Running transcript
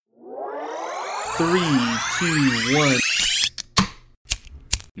Three, two, one.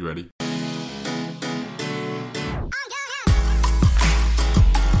 You ready?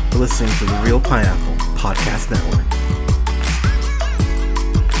 You're listening to the Real Pineapple Podcast Network.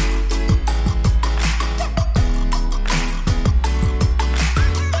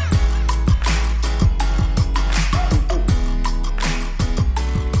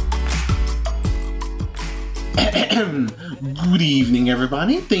 Good evening,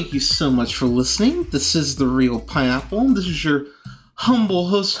 everybody. Thank you so much for listening. This is the Real Pineapple. This is your humble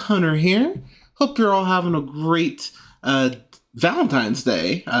host, Hunter, here. Hope you're all having a great Valentine's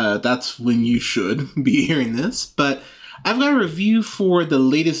Day. That's when you should be hearing this. But I've got a review for the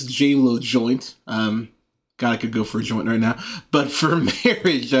latest J-Lo joint. God, I could go for a joint right now. But for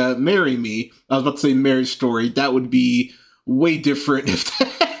Marriage, Marry Me, I was about to say Marriage Story. That would be way different if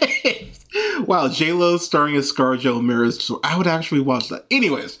wow, J-Lo starring as ScarJo Marriage Story. I would actually watch that.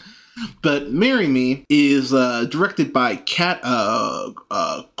 Anyways, but Marry Me is directed by Kat Coiro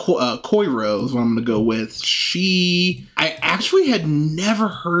is what I'm going to go with. I actually had never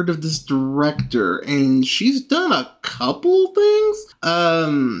heard of this director, and she's done a couple things.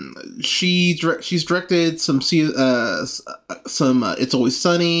 She's directed some It's Always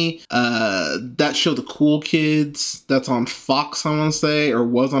Sunny, that show The Cool Kids, that's on Fox, I want to say, or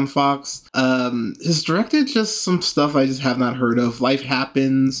was on Fox. Has directed just some stuff I just have not heard of. Life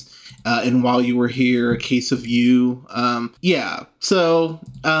Happens, and While You Were Here, A Case of You. So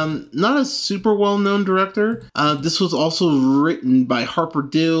not a super well-known director. This was also written by Harper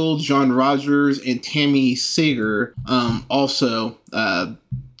Dill, John Rogers, and Tammy Sager. Also,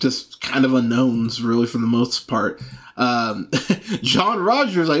 just kind of unknowns, really, for the most part. John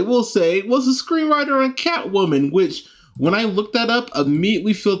Rogers, I will say, was a screenwriter on Catwoman, which, when I looked that up,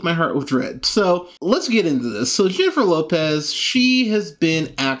 immediately filled my heart with dread. So let's get into this. So Jennifer Lopez, she has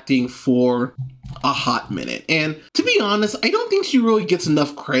been acting for a hot minute. And to be honest, I don't think she really gets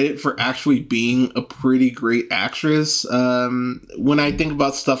enough credit for actually being a pretty great actress. When I think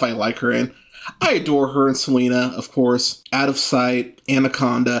about stuff I like her in, I adore her and Selena, of course. Out of Sight,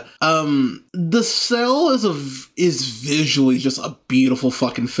 Anaconda. The Cell is visually just a beautiful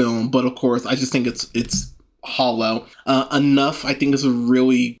fucking film, but of course, I just think it's hollow. Enough, I think, is a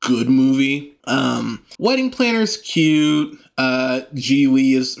really good movie. Wedding Planner's cute.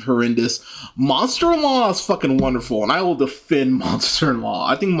 Geely is horrendous. Monster-in-Law is fucking wonderful, and I will defend Monster-in-Law.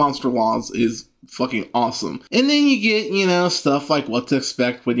 I think Monster-in-Law is fucking awesome. And then you get, stuff like What to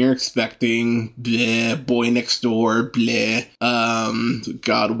Expect When You're Expecting, bleh, Boy Next Door, bleh,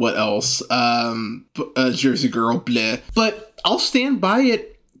 God, what else? Jersey Girl, bleh. But I'll stand by it.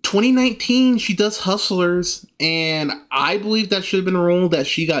 2019, she does Hustlers, and I believe that should have been a role that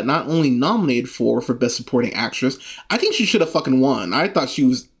she got not only nominated for Best Supporting Actress, I think she should have fucking won. I thought she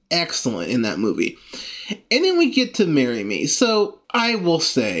was excellent in that movie. And then we get to Marry Me. So I will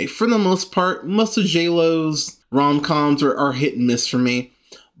say, for the most part, most of J-Lo's rom-coms are hit and miss for me.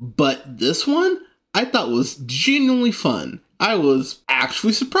 But this one, I thought was genuinely fun. I was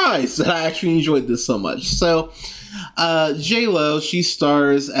actually surprised that I actually enjoyed this so much. So J-Lo, she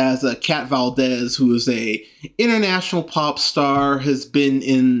stars as Kat Valdez, who is a international pop star, has been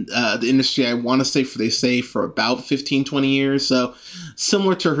in the industry, I want to say, for about 15, 20 years. So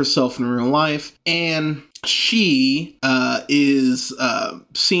similar to herself in real life. And she is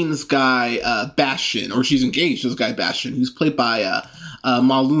seeing this guy, Bastian, or she's engaged to this guy, Bastian, who's played by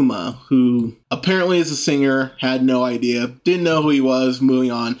Maluma, who apparently is a singer, had no idea, didn't know who he was,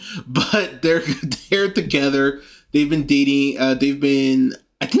 moving on. But they're together. They've been dating. I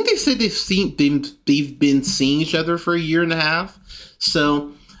think they said they've been seeing each other for a year and a half.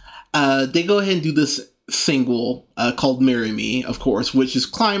 So they go ahead and do this single called "Marry Me," of course, which is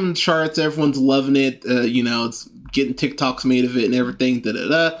climbing the charts. Everyone's loving it. It's getting TikToks made of it and everything.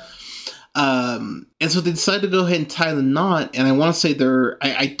 And so they decided to go ahead and tie the knot. And I want to say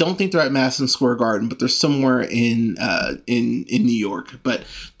I don't think they're at Madison Square Garden, but they're somewhere in New York. But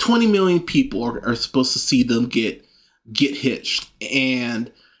 20 million people are supposed to see them get hitched.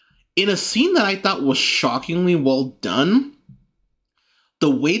 And in a scene that I thought was shockingly well done, the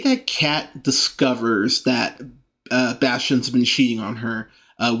way that Kat discovers that Bastian's been cheating on her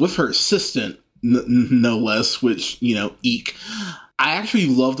with her assistant, no less, which, eek. I actually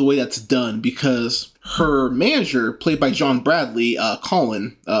love the way that's done, because her manager, played by John Bradley,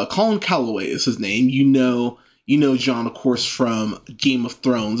 Colin Calloway is his name. You know John, of course, from Game of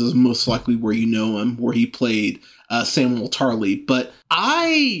Thrones is most likely where you know him, where he played Samuel Tarly. But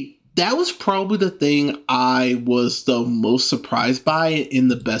I that was probably the thing I was the most surprised by in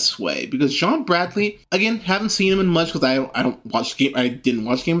the best way. Because John Bradley, again, haven't seen him in much because I didn't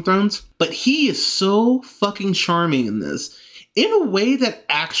watch Game of Thrones, but he is so fucking charming in this in a way that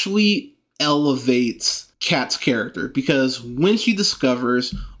actually elevates Kat's character. Because when she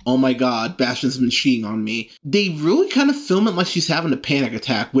discovers, oh my god, Bastion's been cheating on me, they really kind of film it like she's having a panic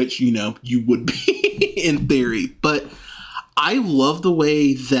attack, which, you would be in theory. But I love the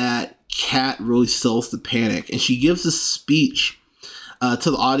way that Kat really sells the panic, and she gives a speech to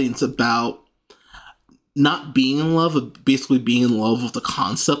the audience about not being in love, but basically being in love with the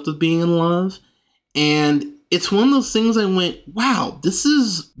concept of being in love. And it's one of those things I went, wow, this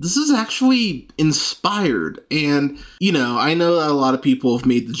is actually inspired. And, I know that a lot of people have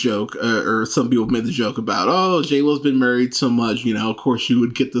made the joke, or some people have made the joke about, oh, J-Lo's been married so much, of course she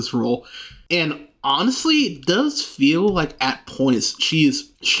would get this role. And honestly, it does feel like at points she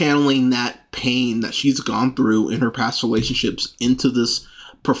is channeling that pain that she's gone through in her past relationships into this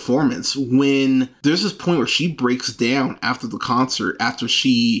performance. When there's this point where she breaks down after the concert, after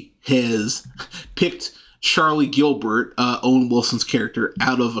she has picked Charlie Gilbert, Owen Wilson's character,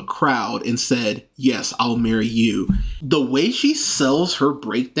 out of a crowd and said, yes, I'll marry you. The way she sells her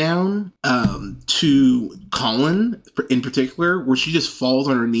breakdown to Colin in particular, where she just falls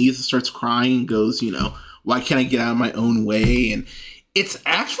on her knees and starts crying and goes, why can't I get out of my own way? And it's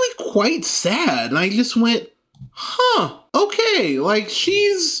actually quite sad. And I just went, okay, like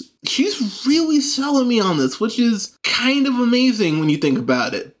she's really selling me on this, which is kind of amazing when you think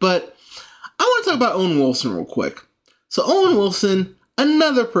about it. But I want to talk about Owen Wilson real quick. So Owen Wilson,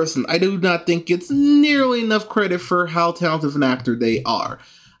 another person I do not think gets nearly enough credit for how talented of an actor they are.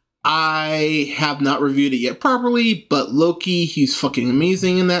 I have not reviewed it yet properly, but Loki, he's fucking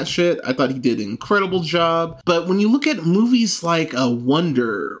amazing in that shit. I thought he did an incredible job. But when you look at movies like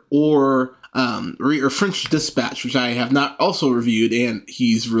Wonder or French Dispatch, which I have not also reviewed, and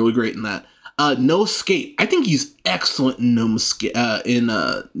he's really great in that. No Escape. I think he's excellent in No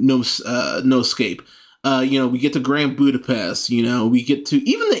Escape. We get to Grand Budapest. We get to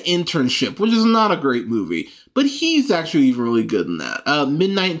even The Internship, which is not a great movie, but he's actually really good in that.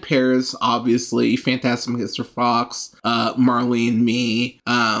 Midnight in Paris, obviously. Fantastic Mr. Fox. Marley and Me.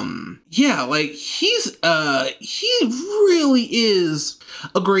 He really is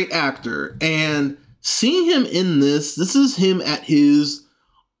a great actor, and seeing him in this is him at his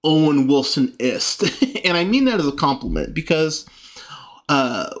Owen Wilson-ist. And I mean that as a compliment, because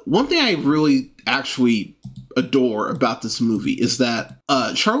one thing I really actually adore about this movie is that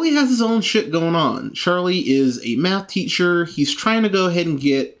Charlie has his own shit going on. Charlie is a math teacher. He's trying to go ahead and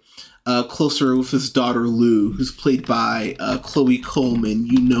get closer with his daughter Lou, who's played by Chloe Coleman.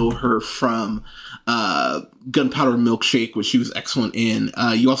 You know her from Gunpowder Milkshake, which she was excellent in.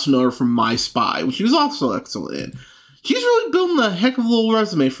 You also know her from My Spy, which she was also excellent in. She's really building a heck of a little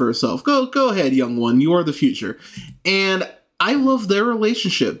resume for herself. Go ahead, young one. You are the future. And I love their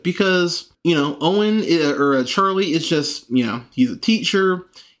relationship because, Charlie is just, he's a teacher.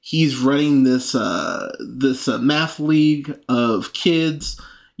 He's running this math league of kids,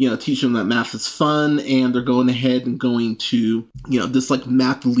 teaching them that math is fun. And they're going ahead and going to, this like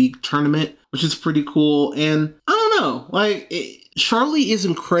math league tournament, which is pretty cool. And I don't know, Charlie is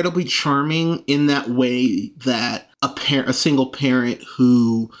incredibly charming in that way that a single parent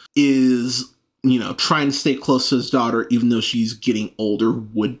who is, trying to stay close to his daughter, even though she's getting older,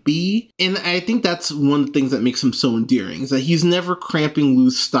 would be. And I think that's one of the things that makes him so endearing, is that he's never cramping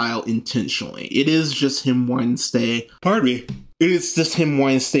Lou's style intentionally. It is just him wanting to stay, it's just him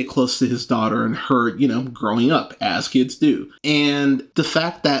wanting to stay close to his daughter and her, growing up, as kids do. And the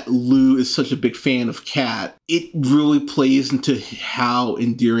fact that Lou is such a big fan of Kat, it really plays into how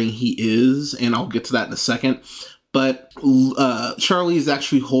endearing he is, and I'll get to that in a second. But Charlie is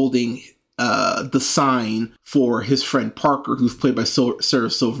actually holding the sign for his friend Parker, who's played by Sarah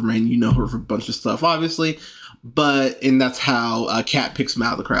Silverman. You know her for a bunch of stuff, obviously. And that's how Kat picks him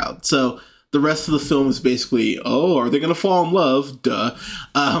out of the crowd. So the rest of the film is basically, are they going to fall in love? Duh.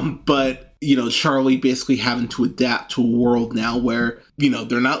 But Charlie basically having to adapt to a world now where,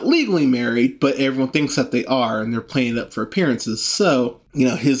 they're not legally married, but everyone thinks that they are, and they're playing it up for appearances. So,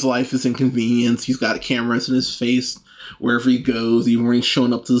 his life is inconvenienced. He's got cameras in his face wherever he goes, even when he's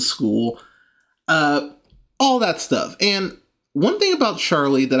showing up to the school. All that stuff. And one thing about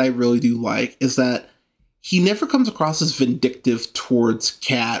Charlie that I really do like is that he never comes across as vindictive towards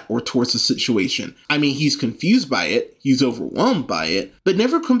Kat or towards the situation. I mean, he's confused by it, he's overwhelmed by it, but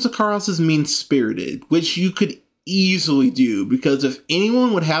never comes across as mean-spirited, which you could easily do, because if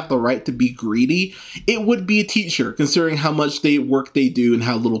anyone would have the right to be greedy, it would be a teacher, considering how much work they do and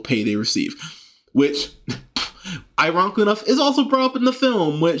how little pay they receive. Which, ironically enough, is also brought up in the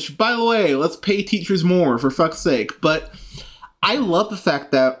film, which, by the way, let's pay teachers more, for fuck's sake. But I love the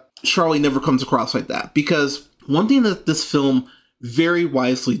fact that Charlie never comes across like that, because one thing that this film very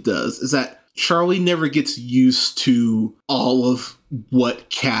wisely does is that Charlie never gets used to all of what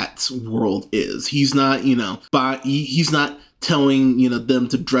Kat's world is. He's not, he's not telling, them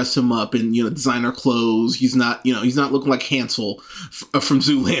to dress him up in, designer clothes. He's not looking like Hansel from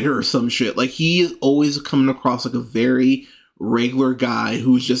Zoolander or some shit. Like, he is always coming across like a very regular guy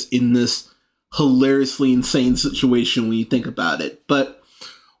who's just in this hilariously insane situation when you think about it. But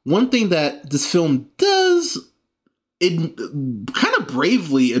one thing that this film does, it kind of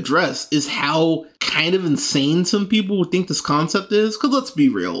bravely address, is how kind of insane some people would think this concept is. Because let's be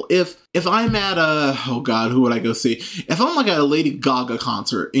real, if I'm at who would I go see? If I'm like at a Lady Gaga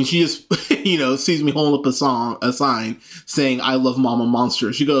concert and she just sees me holding up a sign saying "I love Mama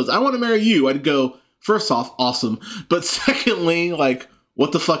Monster," she goes, "I want to marry you," I'd go, first off, awesome, but secondly, like,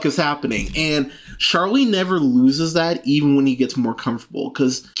 what the fuck is happening? And Charlie never loses that, even when he gets more comfortable,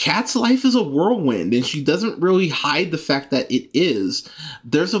 because Kat's life is a whirlwind, and she doesn't really hide the fact that it is.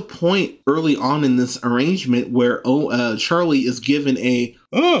 There's a point early on in this arrangement where Charlie is given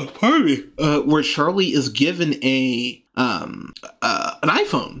where Charlie is given an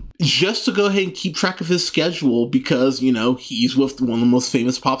iPhone just to go ahead and keep track of his schedule, because he's with one of the most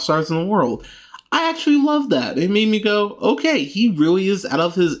famous pop stars in the world. I actually love that. It made me go, okay, he really is out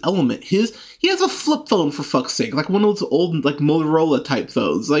of his element. He has a flip phone, for fuck's sake, like one of those old, like, Motorola type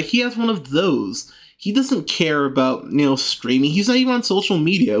phones. Like, he has one of those. He doesn't care about, streaming. He's not even on social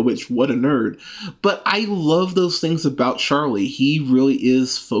media, which, what a nerd. But I love those things about Charlie. He really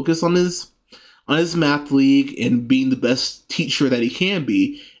is focused on his math league and being the best teacher that he can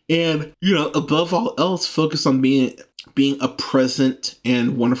be. And, above all else, focused on being a present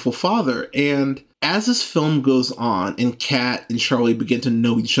and wonderful father. And as this film goes on and Kat and Charlie begin to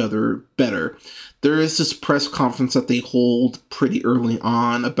know each other better, there is this press conference that they hold pretty early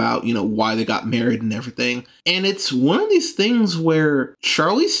on about, why they got married and everything. And it's one of these things where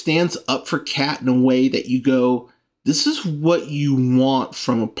Charlie stands up for Kat in a way that you go, this is what you want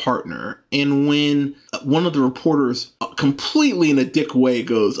from a partner. And when one of the reporters, completely in a dick way,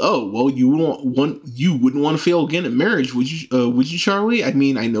 goes, "Oh, well, you wouldn't want to fail again at marriage, would you, Charlie? I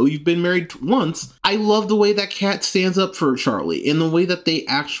mean, I know you've been married once." I love the way that Kat stands up for Charlie, and the way that they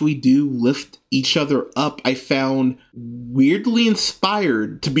actually do lift each other up. I found weirdly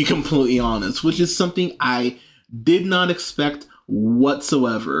inspired, to be completely honest, which is something I did not expect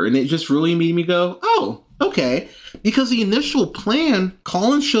whatsoever. And it just really made me go, oh, okay. Because the initial plan,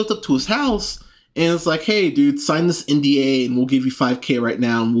 Colin shows up to his house and it's like, hey, dude, sign this NDA and we'll give you $5,000 right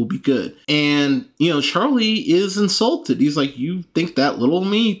now and we'll be good. And, Charlie is insulted. He's like, you think that little of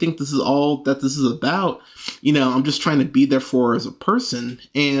me? You think this is all that this is about? I'm just trying to be there for her as a person.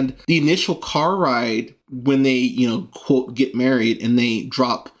 And the initial car ride when they, quote, get married and they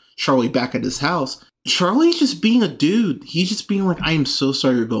drop Charlie back at his house, Charlie's just being a dude. He's just being like, I am so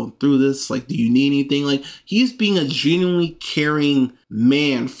sorry you're going through this. Like, do you need anything? Like, he's being a genuinely caring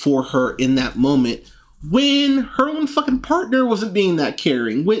man for her in that moment when her own fucking partner wasn't being that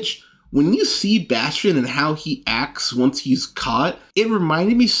caring, which, when you see Bastian and how he acts once he's caught, it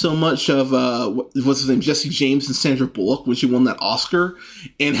reminded me so much of, what's his name, Jesse James and Sandra Bullock when she won that Oscar,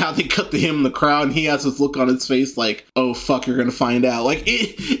 and how they cut to him in the crowd and he has this look on his face like, oh fuck, you're gonna find out. Like,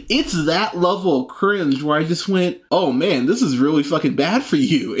 it's that level of cringe where I just went, oh man, this is really fucking bad for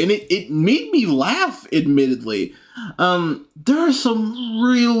you. And it made me laugh, admittedly. There are some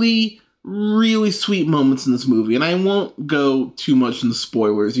really sweet moments in this movie, and I won't go too much into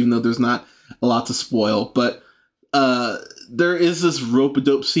spoilers, even though there's not a lot to spoil, but there is this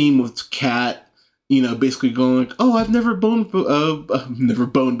rope-a-dope scene with Kat, basically going like, oh, I've never boned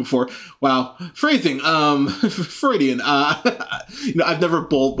before. Wow, phrasing, Freudian. I've never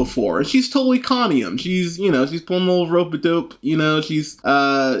bowled before. And she's totally conning him. She's pulling a little rope-a-dope,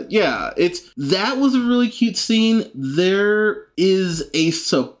 that was a really cute scene. There is a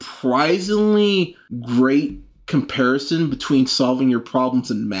surprisingly great comparison between solving your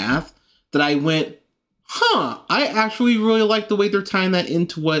problems in math that I went, I actually really like the way they're tying that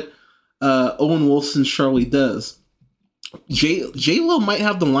into what Owen Wilson's Charlie does. J-Lo might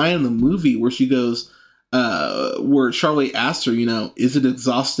have the line in the movie where she goes, where Charlie asks her, is it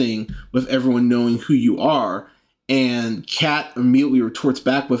exhausting with everyone knowing who you are? And Kat immediately retorts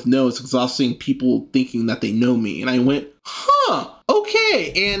back with, no, it's exhausting people thinking that they know me. And I went,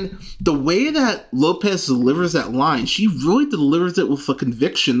 okay. And the way that Lopez delivers that line, she really delivers it with a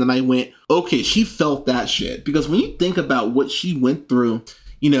conviction that I went, okay, she felt that shit. Because when you think about what she went through,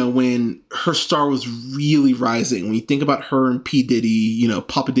 when her star was really rising, when you think about her and P. Diddy,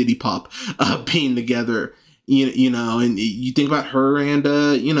 Papa Diddy Pop, being together, and you think about her and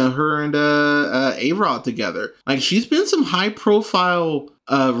A-Rod together. Like, she's been some high profile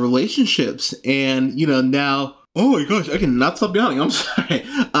relationships, and now, oh my gosh, I cannot stop yawning. I'm sorry.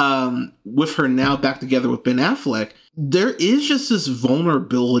 With her now back together with Ben Affleck, there is just this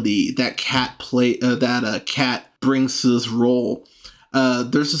vulnerability that Kat brings to this role.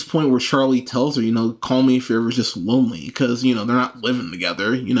 There's this point where Charlie tells her, call me if you're ever just lonely, because they're not living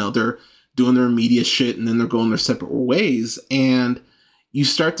together. They're doing their media shit, and then they're going their separate ways. And you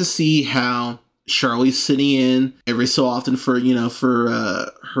start to see how Charlie's sitting in every so often for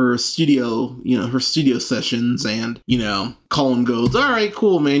her studio, her studio sessions, and Colin goes, all right,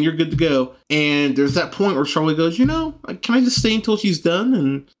 cool, man, you're good to go. And there's that point where Charlie goes, can I just stay until she's done?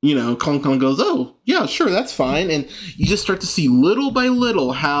 And Colin goes, oh yeah, sure, that's fine. And you just start to see little by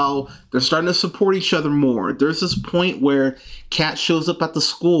little how they're starting to support each other more. There's this point where Kat shows up at the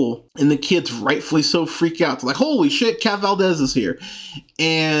school, and the kids rightfully so freak out. They're like, holy shit, Kat Valdez is here.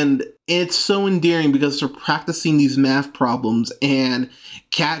 And it's so endearing because they're practicing these math problems, and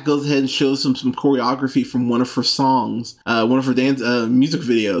Kat goes ahead and shows them some choreography from one of her songs, one of her dance music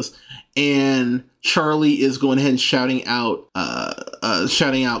videos, and Charlie is going ahead and shouting out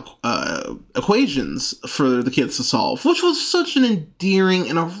equations for the kids to solve, which was such an endearing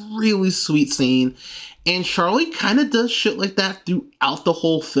and a really sweet scene. And Charlie kind of does shit like that throughout the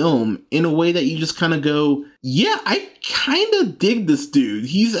whole film in a way that you just kind of go, yeah, I kind of dig this dude.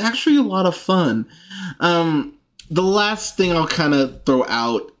 He's actually a lot of fun. The last thing I'll kind of throw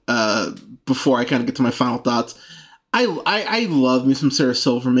out before I kind of get to my final thoughts, I love me some Sarah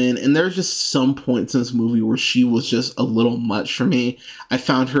Silverman, and there's just some points in this movie where she was just a little much for me. I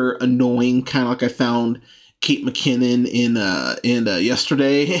found her annoying, kind of like I found Kate McKinnon in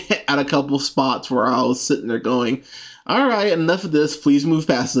Yesterday at a couple spots where I was sitting there going, all right, enough of this, please move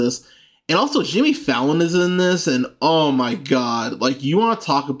past this. And also Jimmy Fallon is in this, and oh my god, like, you want to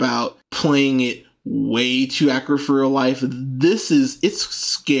talk about playing it way too accurate for real life. It's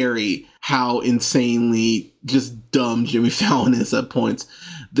scary how insanely just dumb Jimmy Fallon is at points.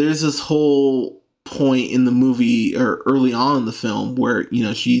 There's this whole point in the movie, or early on in the film, where,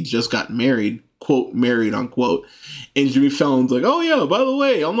 she just got married, quote, married, unquote. And Jimmy Fallon's like, oh yeah, by the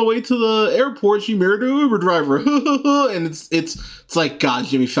way, on the way to the airport, she married an Uber driver. And it's like, God,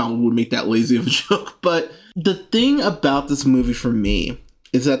 Jimmy Fallon would make that lazy of a joke. But the thing about this movie for me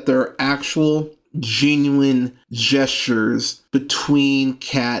is that there are actual genuine gestures between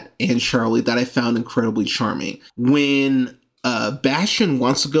Kat and Charlie that I found incredibly charming. When Bastian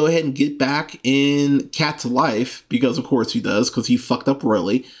wants to go ahead and get back in Kat's life, because of course he does, because he fucked up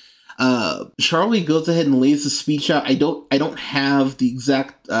royally, Charlie goes ahead and lays the speech out. I don't have the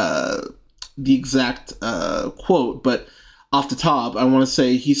exact quote, but off the top, I want to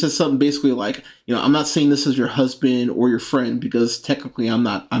say he says something basically like, I'm not saying this as your husband or your friend, because technically I'm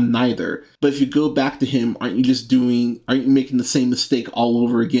neither. But if you go back to him, aren't you making the same mistake all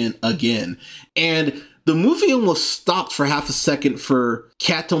over again? And the movie almost stopped for half a second for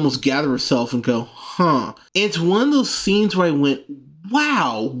Kat to almost gather herself and go, huh. And it's one of those scenes where I went,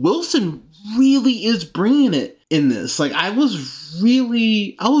 wow, Wilson really is bringing it in this. Like, I was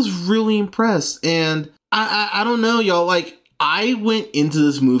really impressed. And I don't know, y'all, like, I went into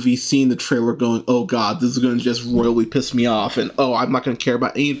this movie seeing the trailer going, oh god, this is going to just royally piss me off, and oh, I'm not going to care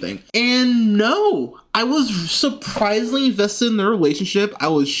about anything. And no, I was surprisingly invested in their relationship. I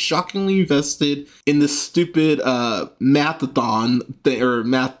was shockingly invested in this stupid mathathon thing, or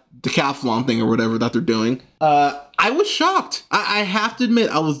math decathlon thing, or whatever that they're doing. I was shocked. I have to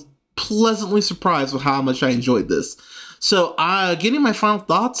admit, I was pleasantly surprised with how much I enjoyed this. So, getting my final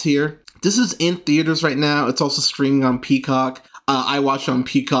thoughts here. This is in theaters right now. It's also streaming on Peacock. I watch it on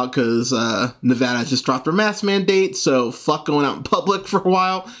Peacock because Nevada just dropped their mask mandate, so fuck going out in public for a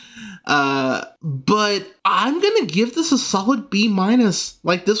while. But I'm going to give this a solid B-.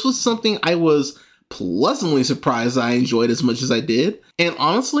 Like, this was something I was pleasantly surprised I enjoyed as much as I did. And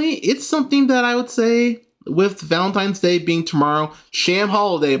honestly, it's something that I would say, with Valentine's Day being tomorrow, sham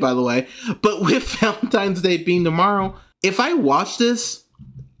holiday, by the way, but with Valentine's Day being tomorrow, if I watch this,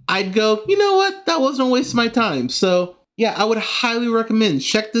 I'd go, you know what? That wasn't a waste of my time. So, yeah, I would highly recommend.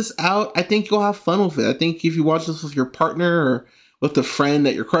 Check this out. I think you'll have fun with it. I think if you watch this with your partner or with a friend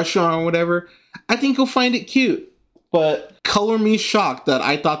that you're crushing on or whatever, I think you'll find it cute. But color me shocked that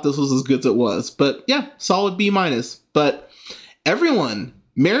I thought this was as good as it was. But, yeah, solid B-. But everyone,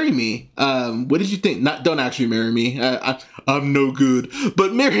 marry me. What did you think? Don't actually marry me. I'm no good,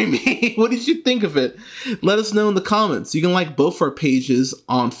 but marry me. What did you think of it? Let us know in the comments. You can like both our pages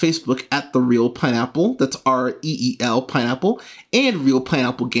on Facebook at The Real Pineapple. That's REEL Pineapple, and Real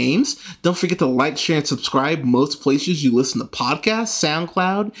Pineapple Games. Don't forget to like, share, and subscribe most places you listen to podcasts: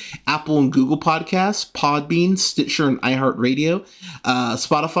 SoundCloud, Apple and Google Podcasts, Podbean, Stitcher, and iHeartRadio,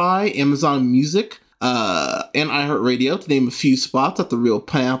 Spotify, Amazon Music, and iHeartRadio, to name a few spots at The Real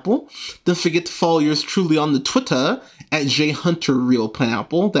Pineapple. Don't forget to follow yours truly on the Twitter at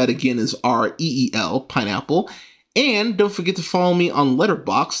JHunterRealPineapple. That again is REEL Pineapple. And don't forget to follow me on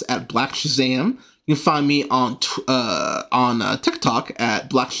Letterboxd at Black Shazam. You can find me on TikTok at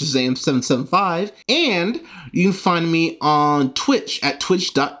BlackShazam775, and you can find me on Twitch at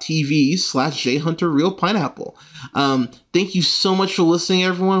twitch.tv/JHunterRealPineapple. Thank you so much for listening,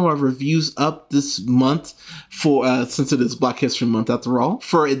 everyone. We'll have reviews up this month for since it is Black History Month after all,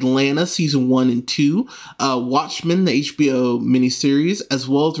 for Atlanta season 1 and 2, Watchmen, the HBO miniseries, as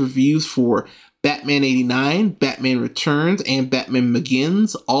well as reviews for Batman 89, Batman Returns, and Batman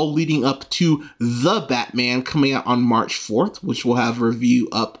Begins, all leading up to The Batman coming out on March 4th, which we'll have a review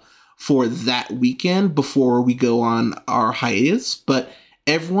up for that weekend before we go on our hiatus. But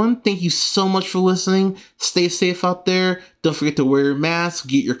everyone, thank you so much for listening. Stay safe out there. Don't forget to wear your mask,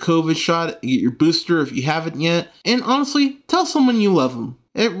 get your COVID shot, get your booster if you haven't yet. And honestly, tell someone you love them.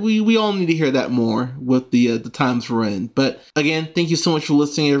 We all need to hear that more with the times we're in. But again, thank you so much for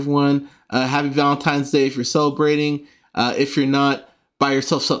listening, everyone. Happy Valentine's Day if you're celebrating. If you're not, buy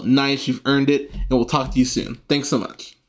yourself something nice. You've earned it. And we'll talk to you soon. Thanks so much.